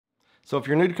So if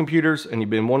you're new to computers and you've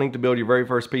been wanting to build your very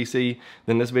first PC,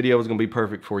 then this video is going to be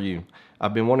perfect for you.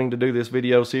 I've been wanting to do this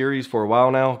video series for a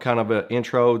while now, kind of an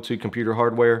intro to computer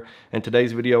hardware, and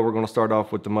today's video we're going to start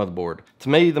off with the motherboard. To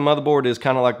me, the motherboard is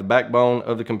kind of like the backbone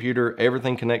of the computer.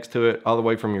 Everything connects to it, all the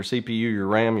way from your CPU, your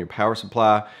RAM, your power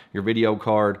supply, your video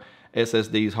card,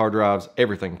 SSDs, hard drives,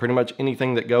 everything. Pretty much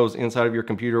anything that goes inside of your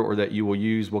computer or that you will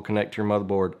use will connect to your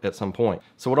motherboard at some point.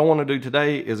 So what I want to do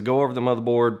today is go over the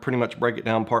motherboard, pretty much break it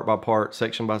down part by part,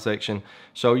 section by section,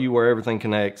 show you where everything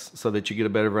connects so that you get a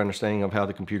better understanding of how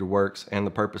the computer works and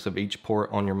the purpose of each port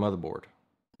on your motherboard.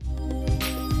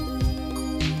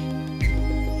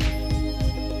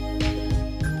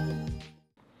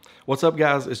 What's up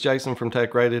guys, it's Jason from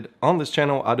Tech Rated. On this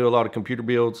channel I do a lot of computer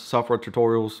builds, software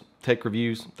tutorials, tech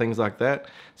reviews, things like that.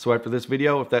 So after this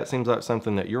video, if that seems like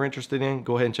something that you're interested in,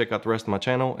 go ahead and check out the rest of my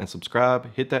channel and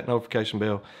subscribe, hit that notification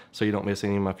bell so you don't miss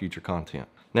any of my future content.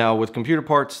 Now with computer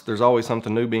parts, there's always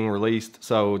something new being released,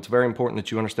 so it's very important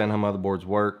that you understand how motherboards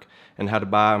work and how to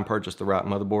buy and purchase the right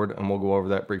motherboard, and we'll go over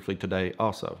that briefly today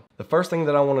also. The first thing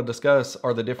that I want to discuss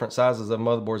are the different sizes of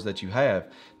motherboards that you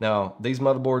have. Now these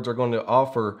motherboards are going to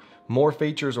offer more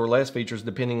features or less features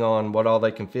depending on what all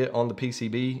they can fit on the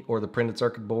PCB or the printed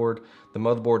circuit board, the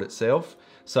motherboard itself.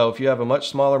 So if you have a much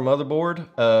smaller motherboard,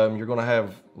 you're going to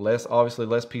have obviously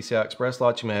less PCI Express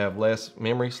slots, you may have less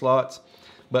memory slots,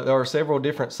 but there are several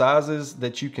different sizes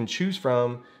that you can choose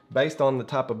from based on the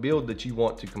type of build that you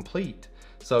want to complete.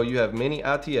 So you have mini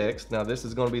ITX. Now this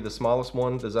is going to be the smallest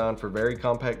one, designed for very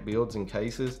compact builds and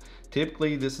cases.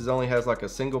 Typically this only has like a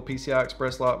single PCI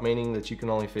Express slot, meaning that you can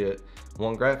only fit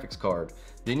one graphics card.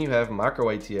 Then you have micro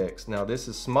ATX. Now this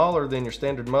is smaller than your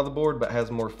standard motherboard but has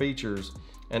more features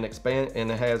and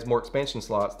it has more expansion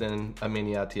slots than a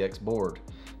mini ITX board.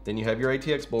 Then you have your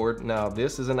ATX board. Now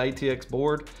this is an ATX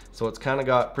board, so it's kind of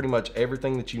got pretty much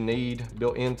everything that you need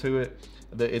built into it.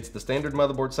 It's the standard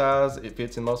motherboard size. It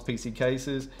fits in most PC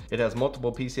cases. It has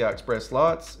multiple PCI Express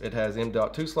slots. It has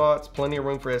M.2 slots, plenty of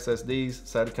room for SSDs,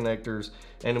 SATA connectors,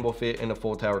 and it will fit in a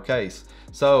full tower case.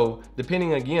 So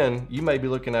depending, again, you may be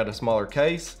looking at a smaller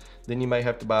case, then you may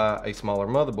have to buy a smaller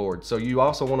motherboard. So you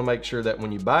also want to make sure that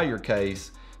when you buy your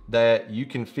case, that you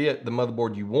can fit the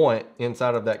motherboard you want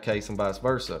inside of that case and vice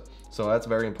versa. So that's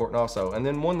very important also. And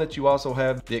then one that you also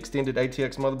have, the extended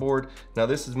ATX motherboard. Now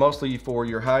this is mostly for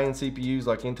your high-end CPUs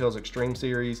like Intel's Extreme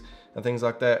series and things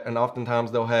like that. And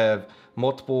oftentimes they'll have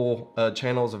multiple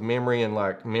channels of memory and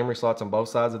like memory slots on both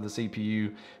sides of the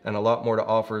CPU and a lot more to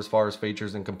offer as far as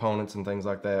features and components and things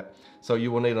like that. So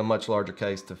you will need a much larger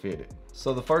case to fit it.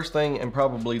 So the first thing and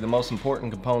probably the most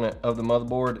important component of the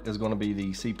motherboard is going to be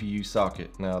the CPU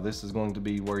socket. Now this is going to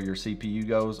be where your CPU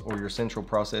goes, or your central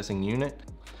processing unit.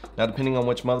 Now depending on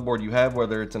which motherboard you have,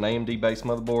 whether it's an AMD based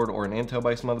motherboard or an Intel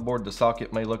based motherboard, the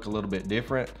socket may look a little bit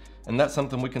different. And that's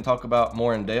something we can talk about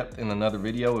more in depth in another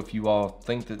video if you all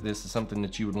think that this is something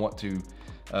that you would want to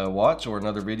watch, or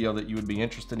another video that you would be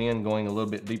interested in going a little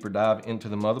bit deeper dive into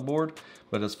the motherboard.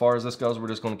 But as far as this goes, we're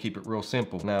just going to keep it real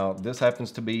simple. Now this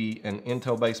happens to be an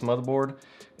Intel based motherboard.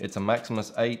 It's a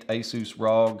Maximus 8 Asus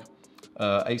ROG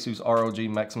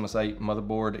Maximus 8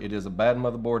 motherboard. It is a bad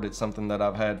motherboard. It's something that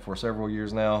I've had for several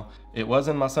years now. It was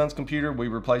in my son's computer. We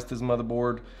replaced his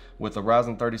motherboard with a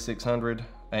Ryzen 3600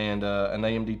 and an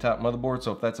AMD type motherboard.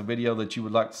 So if that's a video that you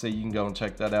would like to see, you can go and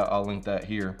check that out. I'll link that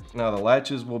here. Now the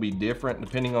latches will be different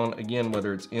depending on, again,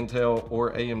 whether it's Intel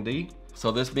or AMD.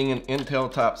 So this being an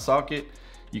Intel type socket,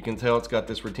 you can tell it's got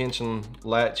this retention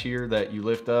latch here that you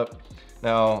lift up.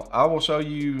 Now I will show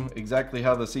you exactly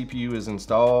how the CPU is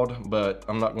installed, but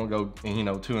I'm not going to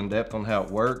go too in depth on how it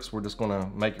works. We're just going to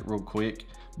make it real quick.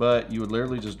 But you would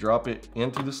literally just drop it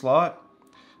into the slot,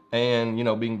 and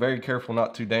being very careful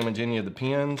not to damage any of the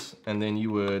pins, and then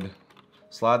you would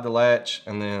slide the latch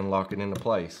and then lock it into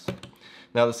place.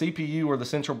 Now the CPU, or the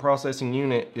central processing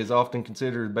unit, is often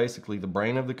considered basically the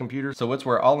brain of the computer. So it's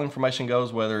where all information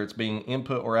goes, whether it's being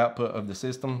input or output of the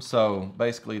system. So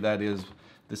basically that is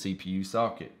the CPU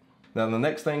socket. Now the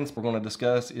next things we're going to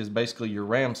discuss is basically your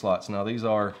RAM slots. Now these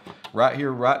are right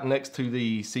here, right next to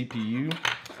the CPU.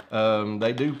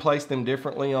 They do place them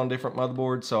differently on different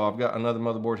motherboards. So I've got another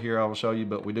motherboard here I will show you,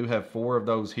 but we do have 4 of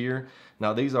those here.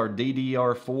 Now these are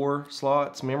DDR4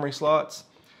 slots, memory slots.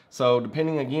 So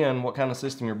depending, again, what kind of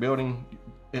system you're building,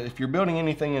 if you're building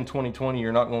anything in 2020,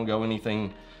 you're not going to go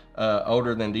anything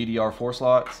older than DDR4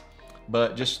 slots.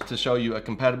 But just to show you a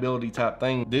compatibility type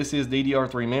thing, this is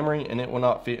DDR3 memory and it will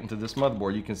not fit into this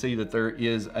motherboard. You can see that there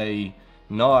is a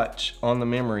notch on the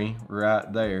memory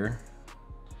right there.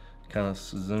 Kind of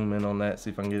zoom in on that,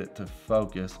 see if I can get it to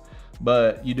focus.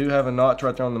 But you do have a notch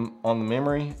right there on the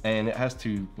memory, and it has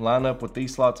to line up with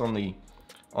these slots on the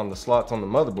on the slots on the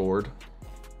motherboard,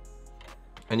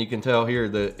 and you can tell here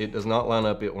that it does not line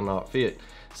up, it will not fit.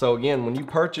 So again, when you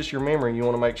purchase your memory, you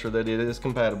want to make sure that it is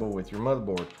compatible with your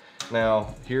motherboard.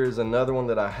 Now, here's another one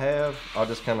that I have. I'll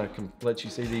just kind of let you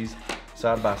see these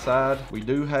side by side. We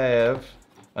do have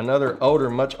another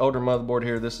much older motherboard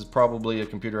here. This is probably a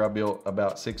computer I built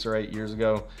about 6 or 8 years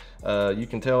ago. You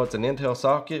can tell it's an Intel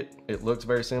socket. It looks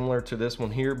very similar to this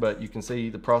one here, but you can see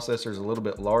the processor is a little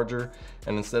bit larger.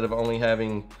 And instead of only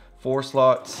having 4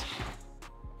 slots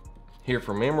here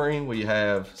for memory, we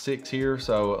have 6 here,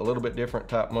 so a little bit different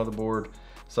type motherboard.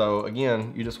 So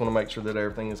again, you just want to make sure that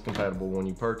everything is compatible when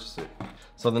you purchase it.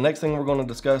 So the next thing we're going to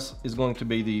discuss is going to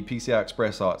be the PCI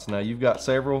Express slots. Now, you've got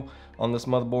several on this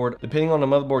motherboard. Depending on the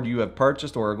motherboard you have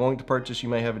purchased or are going to purchase, you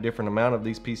may have a different amount of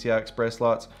these PCI Express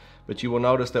slots, but you will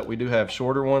notice that we do have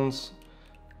shorter ones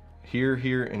here,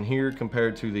 here, and here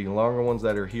compared to the longer ones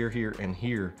that are here, here, and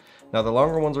here. Now, the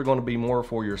longer ones are going to be more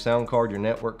for your sound card, your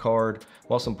network card,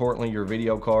 most importantly your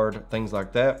video card, things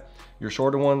like that. Your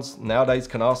shorter ones nowadays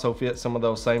can also fit some of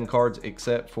those same cards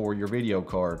except for your video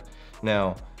card.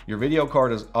 Now, your video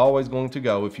card is always going to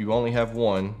go, if you only have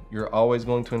one, you're always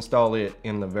going to install it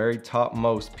in the very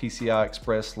topmost PCI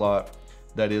Express slot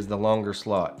that is the longer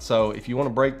slot. So if you want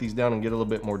to break these down and get a little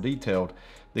bit more detailed,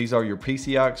 these are your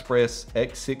PCI Express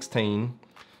X16,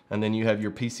 and then you have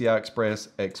your PCI Express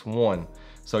X1.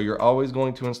 So you're always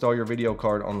going to install your video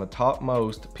card on the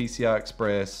topmost PCI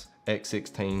Express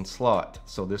X16 slot.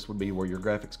 So this would be where your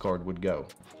graphics card would go.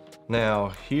 Now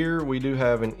here we do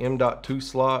have an M.2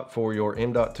 slot for your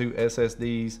M.2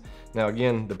 SSDs. Now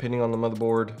again, depending on the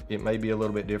motherboard, it may be a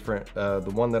little bit different.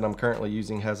 The one that I'm currently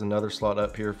using has another slot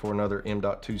up here for another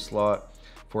M.2 slot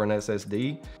for an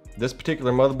SSD. This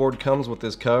particular motherboard comes with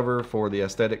this cover for the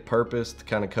aesthetic purpose to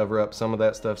kind of cover up some of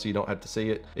that stuff so you don't have to see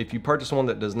it. If you purchase one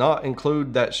that does not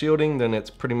include that shielding, then it's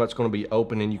pretty much going to be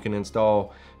open and you can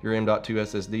install your M.2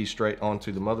 SSD straight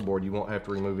onto the motherboard. You won't have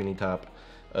to remove any type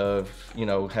of, you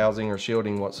know, housing or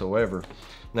shielding whatsoever.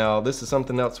 Now, this is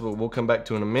something else we'll come back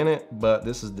to in a minute, but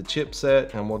this is the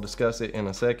chipset and we'll discuss it in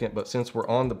a second. But since we're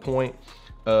on the point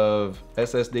of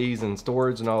SSDs and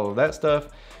storage and all of that stuff,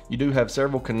 you do have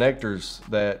several connectors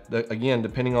that again,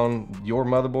 depending on your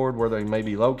motherboard where they may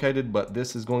be located, but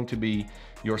this is going to be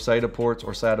your SATA ports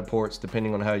or SATA ports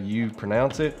depending on how you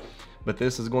pronounce it. But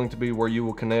this is going to be where you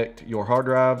will connect your hard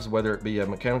drives, whether it be a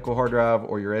mechanical hard drive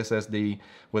or your SSD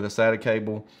with a SATA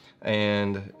cable.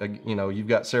 And you know, you've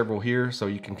got several here, so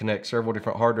you can connect several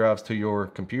different hard drives to your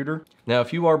computer. Now,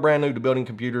 if you are brand new to building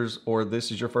computers, or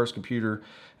this is your first computer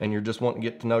and you're just wanting to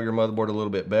get to know your motherboard a little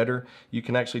bit better, you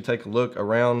can actually take a look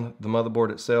around the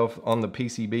motherboard itself on the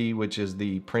PCB, which is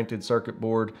the printed circuit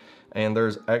board. And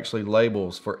there's actually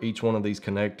labels for each one of these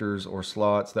connectors or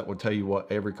slots that will tell you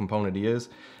what every component is.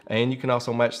 And you can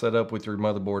also match that up with your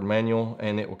motherboard manual,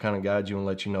 and it will kind of guide you and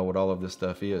let you know what all of this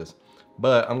stuff is.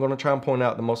 But I'm going to try and point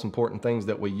out the most important things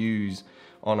that we use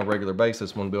on a regular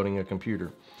basis when building a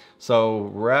computer. So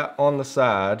right on the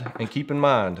side, and keep in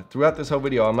mind, throughout this whole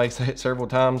video, I may say it several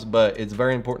times, but it's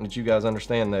very important that you guys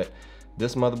understand that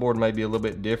this motherboard may be a little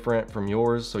bit different from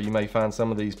yours, so you may find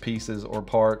some of these pieces or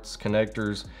parts,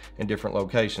 connectors in different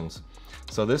locations.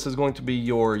 So this is going to be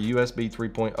your USB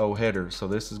 3.0 header. So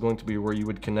this is going to be where you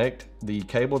would connect the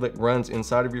cable that runs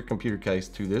inside of your computer case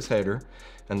to this header,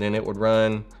 and then it would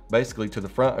run basically to the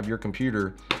front of your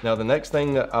computer. Now, the next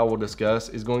thing that I will discuss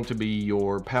is going to be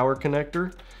your power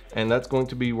connector, and that's going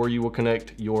to be where you will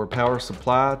connect your power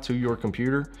supply to your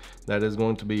computer. That is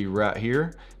going to be right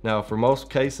here. Now, for most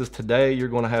cases today, you're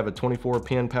going to have a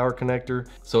 24-pin power connector,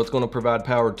 so it's going to provide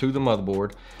power to the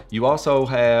motherboard. You also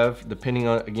have, depending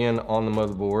on, again, on the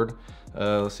motherboard,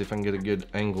 let's see if I can get a good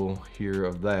angle here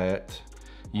of that.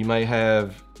 You may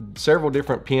have several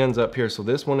different pins up here. So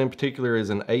this one in particular is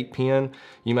an 8-pin.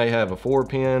 You may have a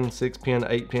 4-pin, 6-pin,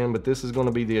 8-pin, but this is going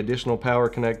to be the additional power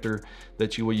connector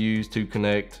that you will use to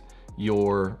connect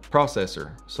your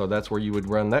processor. So that's where you would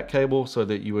run that cable so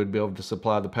that you would be able to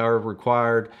supply the power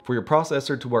required for your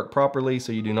processor to work properly,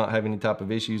 so you do not have any type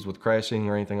of issues with crashing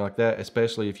or anything like that,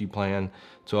 especially if you plan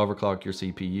to overclock your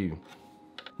CPU.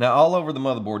 Now, all over the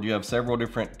motherboard, you have several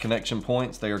different connection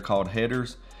points. They are called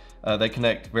headers. They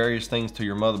connect various things to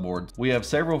your motherboard. We have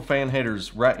several fan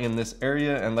headers right in this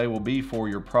area, and they will be for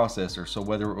your processor. So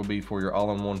whether it will be for your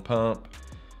all-in-one pump,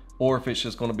 or if it's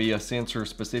just going to be a sensor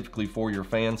specifically for your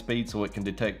fan speed so it can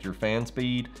detect your fan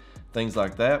speed, things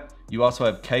like that. You also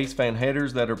have case fan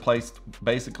headers that are placed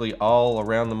basically all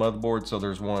around the motherboard. So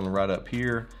there's one right up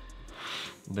here,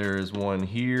 there's one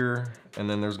here, and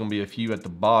then there's going to be a few at the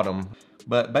bottom.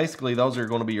 But basically those are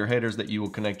going to be your headers that you will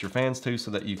connect your fans to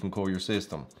so that you can cool your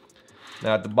system.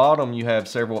 Now at the bottom you have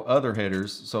several other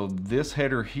headers. So this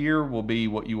header here will be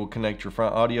what you will connect your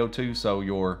front audio to, so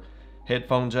your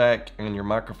headphone jack and your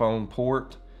microphone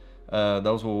port. There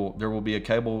will be a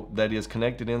cable that is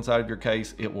connected inside of your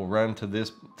case. It will run to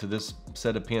this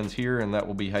set of pins here, and that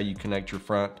will be how you connect your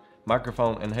front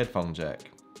microphone and headphone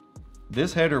jack.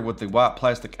 This header with the white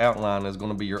plastic outline is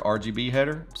going to be your RGB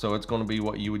header. So it's going to be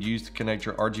what you would use to connect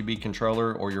your RGB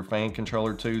controller or your fan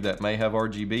controller to that may have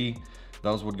RGB.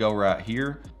 Those would go right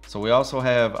here. So we also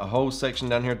have a whole section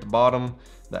down here at the bottom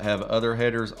that have other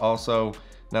headers also.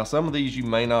 Now some of these you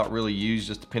may not really use,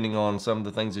 just depending on some of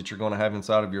the things that you're going to have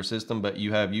inside of your system, but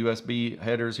you have USB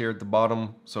headers here at the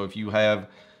bottom. So if you have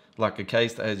like a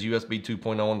case that has USB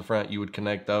 2.0 on the front, you would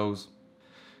connect those.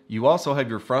 You also have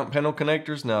your front panel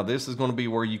connectors. Now this is going to be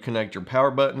where you connect your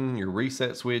power button, your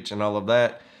reset switch, and all of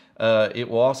that. It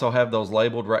will also have those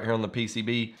labeled right here on the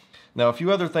PCB. Now a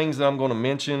few other things that I'm going to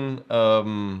mention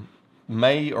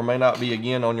may or may not be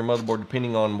again on your motherboard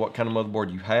depending on what kind of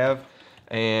motherboard you have.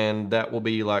 And that will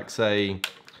be like, say,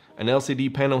 an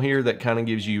LCD panel here that kind of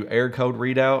gives you error code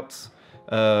readouts.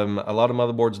 A lot of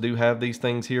motherboards do have these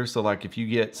things here, so like if you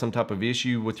get some type of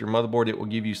issue with your motherboard, it will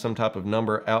give you some type of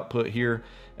number output here,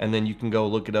 and then you can go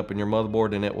look it up in your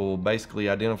motherboard and it will basically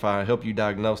help you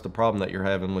diagnose the problem that you're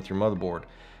having with your motherboard.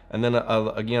 And then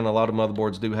again, a lot of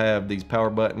motherboards do have these power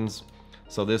buttons.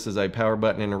 So this is a power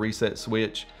button and a reset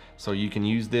switch, so you can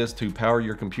use this to power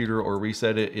your computer or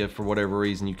reset it if for whatever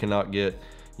reason you cannot get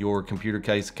your computer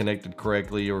case connected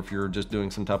correctly, or if you're just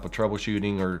doing some type of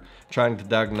troubleshooting or trying to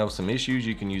diagnose some issues,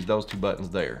 you can use those two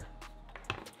buttons there.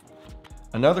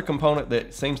 Another component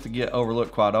that seems to get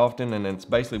overlooked quite often, and it's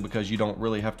basically because you don't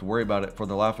really have to worry about it for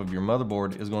the life of your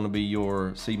motherboard, is going to be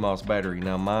your CMOS battery.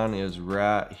 Now mine is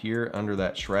right here under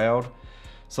that shroud.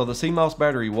 So the CMOS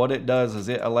battery, what it does is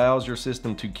it allows your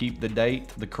system to keep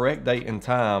the correct date and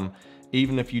time,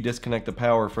 even if you disconnect the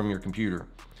power from your computer.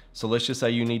 So let's just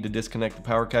say you need to disconnect the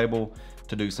power cable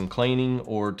to do some cleaning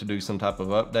or to do some type of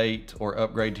update or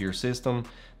upgrade to your system.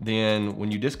 Then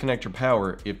when you disconnect your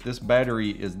power, if this battery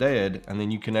is dead and then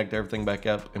you connect everything back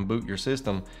up and boot your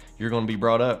system, you're going to be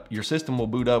brought up, your system will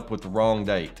boot up with the wrong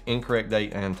date, incorrect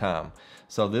date and time.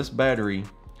 So this battery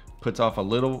puts off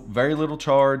very little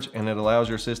charge, and it allows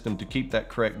your system to keep that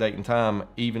correct date and time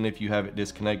even if you have it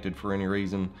disconnected for any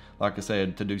reason, like I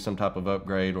said, to do some type of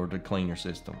upgrade or to clean your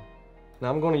system. Now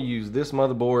I'm going to use this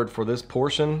motherboard for this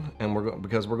portion, and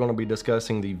because we're going to be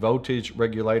discussing the voltage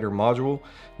regulator module.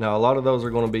 Now a lot of those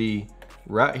are going to be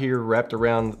right here wrapped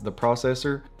around the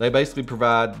processor. They basically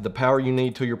provide the power you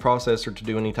need to your processor to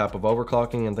do any type of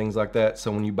overclocking and things like that.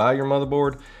 So when you buy your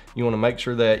motherboard, you want to make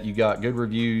sure that you got good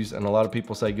reviews, and a lot of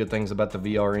people say good things about the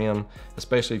VRM,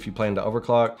 especially if you plan to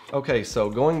overclock. Okay, so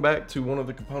going back to one of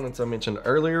the components I mentioned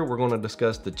earlier, we're going to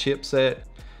discuss the chipset.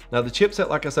 Now the chipset,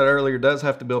 like I said earlier, does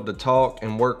have to be able to talk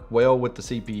and work well with the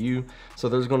CPU. So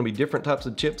there's going to be different types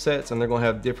of chipsets, and they're going to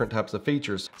have different types of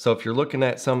features. So if you're looking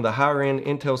at some of the higher end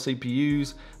Intel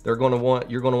CPUs, you're going to want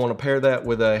to pair that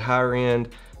with a higher end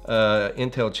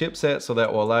Intel chipset, so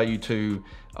that will allow you to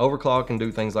overclock and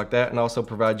do things like that, and also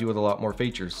provide you with a lot more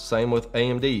features. Same with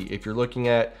AMD. If you're looking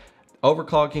at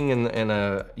overclocking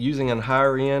and using a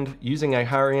higher end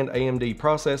AMD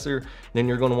processor, then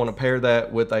you're going to want to pair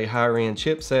that with a higher end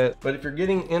chipset. But if you're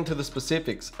getting into the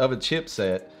specifics of a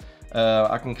chipset,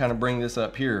 I can kind of bring this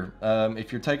up here.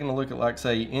 If you're taking a look at, like,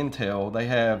 say, Intel, they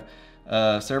have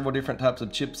several different types of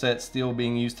chipsets still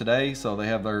being used today. So they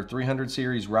have their 300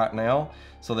 series right now.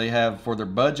 So they have, for their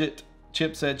budget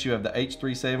chipsets, you have the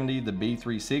H370, the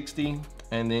B360,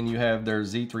 and then you have their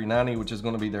Z390, which is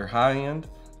going to be their high end.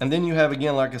 And then you have,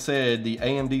 again, like I said, the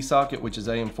AMD socket, which is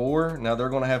AM4. Now they're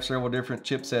going to have several different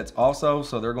chipsets also.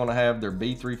 So they're going to have their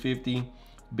B350,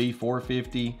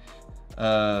 B450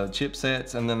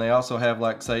 chipsets, and then they also have,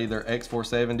 like, say, their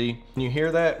X470. When you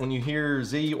hear that, when you hear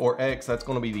Z or X, that's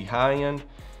going to be the high end.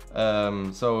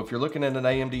 So if you're looking at an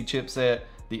AMD chipset,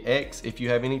 the X, if you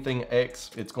have anything X,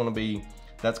 that's going to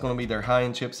be their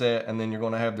high-end chipset, and then you're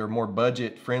going to have their more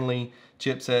budget-friendly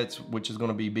chipsets, which is going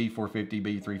to be B450,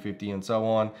 B350, and so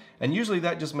on. And usually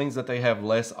that just means that they have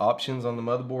less options on the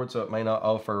motherboard, so it may not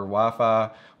offer Wi-Fi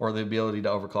or the ability to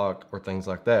overclock or things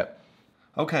like that.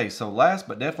 Okay, so last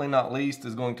but definitely not least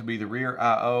is going to be the rear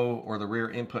I/O, or the rear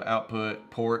input-output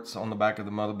ports on the back of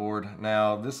the motherboard.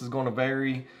 Now this is going to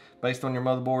vary based on your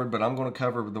motherboard, but I'm going to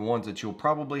cover the ones that you'll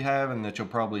probably have and that you'll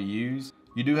probably use.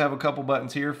 You do have a couple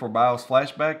buttons here for BIOS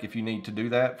flashback if you need to do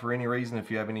that for any reason,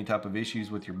 if you have any type of issues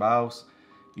with your BIOS.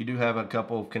 You do have a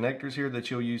couple of connectors here that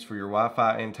you'll use for your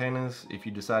Wi-Fi antennas if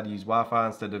you decide to use Wi-Fi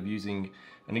instead of using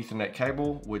an Ethernet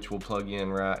cable, which will plug in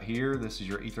right here. This is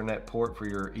your Ethernet port for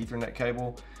your Ethernet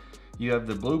cable. You have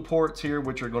the blue ports here,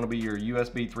 which are going to be your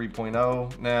USB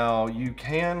 3.0. Now you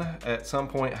can at some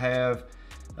point have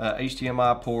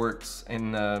HDMI ports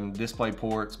and display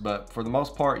ports, but for the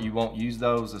most part you won't use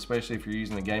those, especially if you're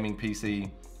using a gaming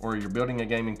PC or you're building a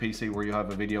gaming PC where you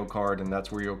have a video card and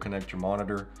that's where you'll connect your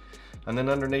monitor. And then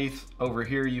underneath over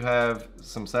here you have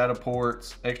some SATA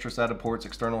ports, extra SATA ports,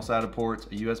 external SATA ports,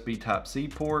 a USB Type-C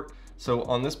port. So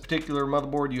on this particular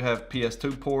motherboard you have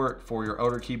PS2 port for your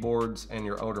older keyboards and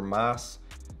your older mice.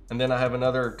 And then I have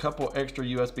another couple extra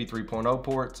USB 3.0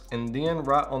 ports. And then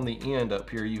right on the end up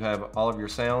here you have all of your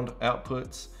sound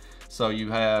outputs. So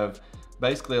you have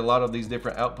basically a lot of these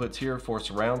different outputs here for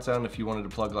surround sound if you wanted to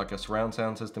plug like a surround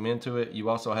sound system into it. You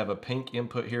also have a pink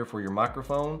input here for your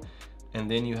microphone. And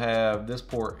then you have this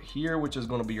port here, which is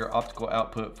going to be your optical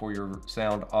output for your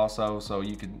sound also. So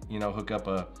you can, hook up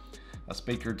a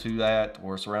speaker to that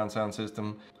or a surround sound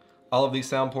system. All of these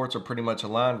sound ports are pretty much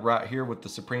aligned right here with the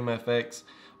Supreme FX.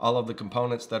 All of the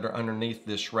components that are underneath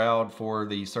this shroud for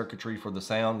the circuitry for the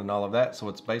sound and all of that. So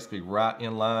it's basically right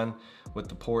in line with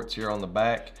the ports here on the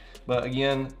back. But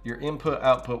again, your input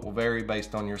output will vary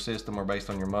based on your system or based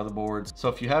on your motherboards. So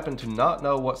if you happen to not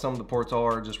know what some of the ports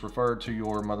are, just refer to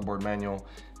your motherboard manual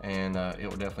and it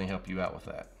will definitely help you out with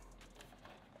that.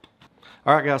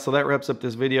 Alright guys, so that wraps up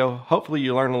this video. Hopefully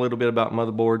you learned a little bit about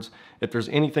motherboards. If there's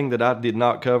anything that I did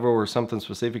not cover or something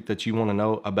specific that you want to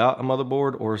know about a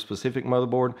motherboard or a specific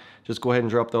motherboard, just go ahead and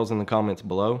drop those in the comments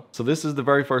below. So this is the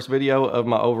very first video of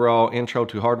my overall intro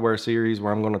to hardware series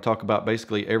where I'm going to talk about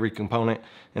basically every component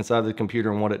inside the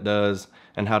computer and what it does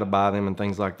and how to buy them and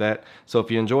things like that. So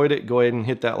if you enjoyed it, go ahead and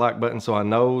hit that like button so I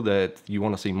know that you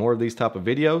want to see more of these type of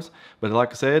videos. But like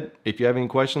I said, if you have any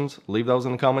questions, leave those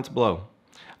in the comments below.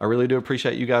 I really do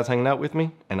appreciate you guys hanging out with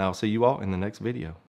me, and I'll see you all in the next video.